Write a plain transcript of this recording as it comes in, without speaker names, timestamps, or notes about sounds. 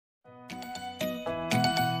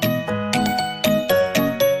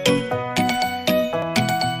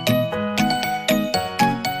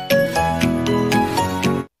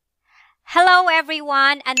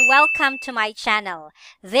and welcome to my channel.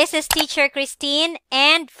 This is Teacher Kristine,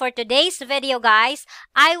 and for today's video guys,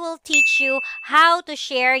 I will teach you how to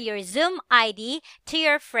share your Zoom ID to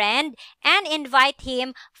your friend and invite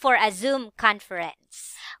him for a Zoom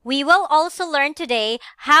conference. We will also learn today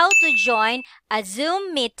how to join a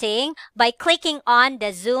Zoom meeting by clicking on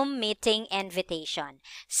the Zoom meeting invitation.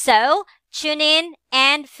 So, tune in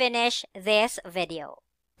and finish this video.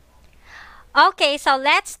 Okay, so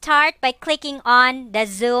let's start by clicking on the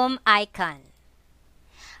Zoom icon.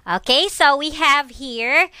 Okay, so we have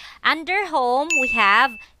here, under Home, we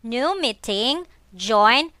have New Meeting,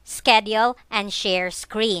 Join, Schedule, and Share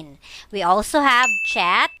Screen. We also have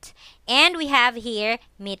Chat, and we have here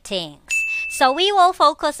Meetings. So we will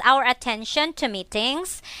focus our attention to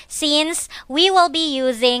Meetings since we will be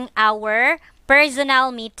using our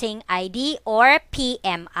Personal Meeting ID or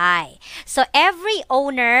PMI. So every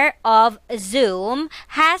owner of Zoom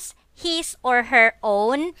has his or her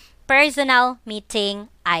own Personal Meeting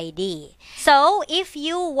ID. So if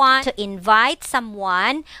you want to invite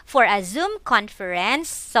someone for a Zoom conference,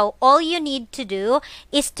 so all you need to do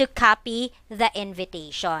is to copy the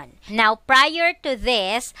invitation. Now prior to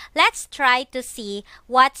this, let's try to see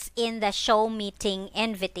what's in the Show Meeting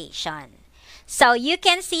invitation. So you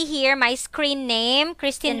can see here my screen name,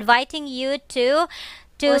 Kristine, inviting you to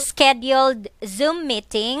scheduled Zoom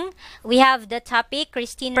meeting. We have the topic,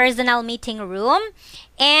 Kristine Personal Meeting Room,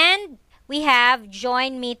 and we have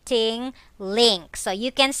Join Meeting link. So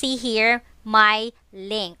you can see here my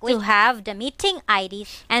link. We have the meeting ID,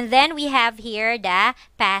 and then we have here the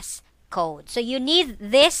passcode. So you need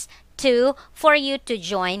this for you to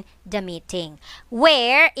join the meeting,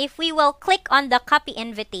 where if we will click on the copy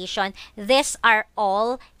invitation, these are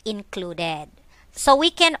all included. So we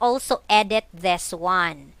can also edit this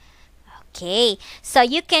one. Okay, so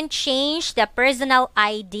you can change the personal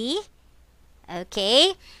ID.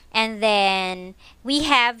 Okay, and then we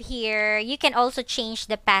have here, you can also change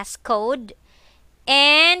the passcode,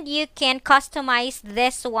 and you can customize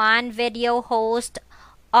this one, video host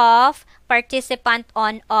off, participant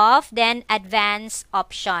on off, then advanced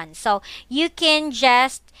option. So you can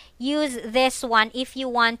just use this one if you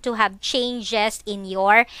want to have changes in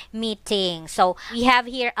your meeting. So we have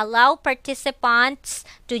here, allow participants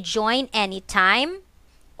to join anytime,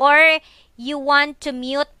 or you want to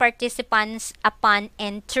mute participants upon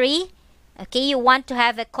entry. Okay, you want to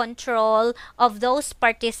have a control of those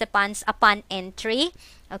participants upon entry.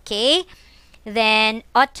 Okay, then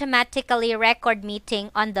automatically record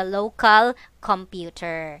meeting on the local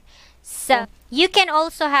computer. So you can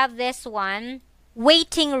also have this one,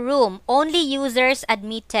 waiting room, only users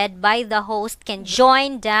admitted by the host can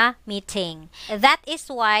join the meeting. That is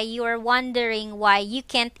why you're wondering why you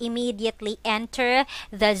can't immediately enter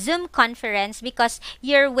the Zoom conference, because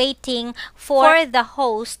you're waiting for the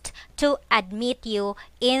host to admit you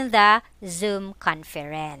in the Zoom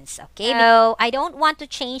conference. Okay, so I don't want to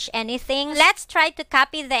change anything. Let's try to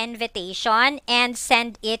copy the invitation and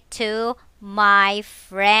send it to my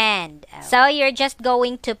friend. So you're just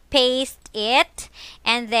going to paste it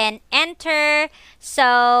and then enter.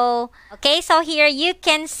 So okay, so here you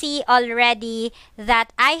can see already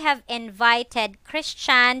that I have invited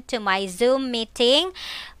Christian to my Zoom meeting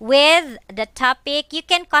with the topic. You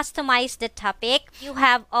can customize the topic. You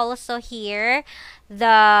have also here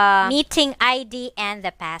the meeting ID and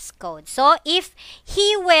the passcode. So if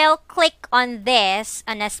he will click on this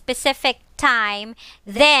on a specific time,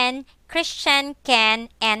 then Christian can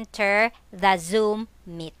enter the Zoom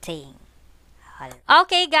meeting.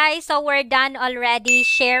 Okay guys, so we're done already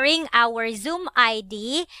sharing our Zoom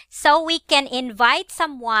ID so we can invite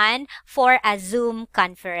someone for a Zoom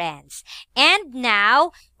conference. And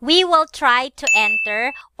now we will try to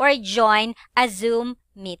enter or join a Zoom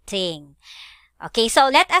meeting. Okay, so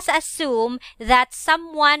let us assume that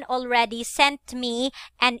someone already sent me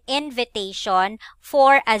an invitation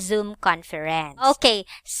for a Zoom conference. Okay,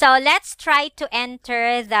 so let's try to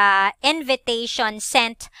enter the invitation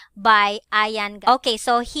sent by Ayan. Okay,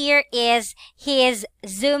 so here is his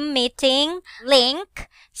Zoom meeting link.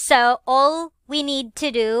 So all we need to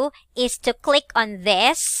do is to click on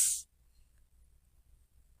this.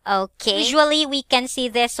 Okay, usually we can see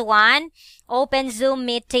this one, open Zoom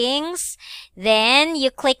meetings, then you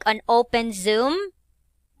click on open Zoom.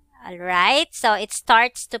 Alright, so it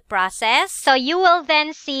starts to process. So you will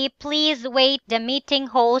then see, please wait, the meeting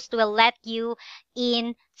host will let you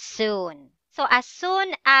in soon. So as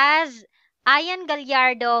soon as Ayan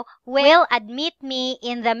Gallardo will admit me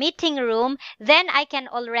in the meeting room, then I can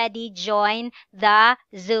already join the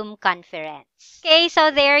Zoom conference. Okay,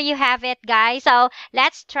 so there you have it, guys. So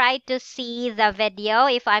let's try to see the video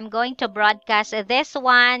if I'm going to broadcast this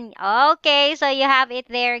one. Okay, so you have it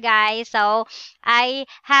there, guys. So I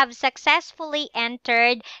have successfully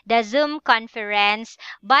entered the Zoom conference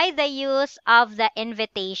by the use of the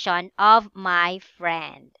invitation of my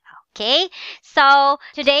friend. Okay, so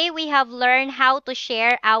today we have learned how to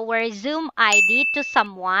share our Zoom ID to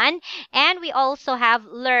someone, and we also have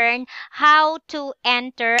learned how to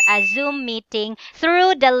enter a Zoom meeting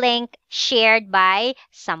through the link shared by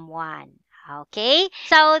someone. Okay,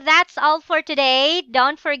 so that's all for today.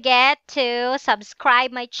 Don't forget to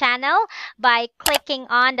subscribe my channel by clicking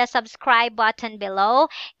on the subscribe button below,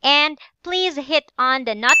 and please hit on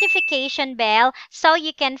the notification bell so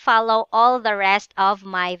you can follow all the rest of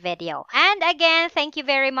my video. And again, thank you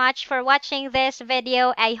very much for watching this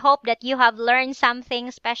video. I hope that you have learned something,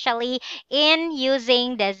 especially in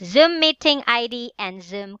using the Zoom meeting ID and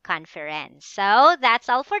Zoom conference. So that's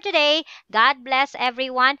all for today. God bless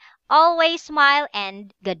everyone. Always smile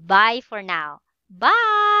and goodbye for now.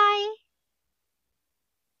 Bye!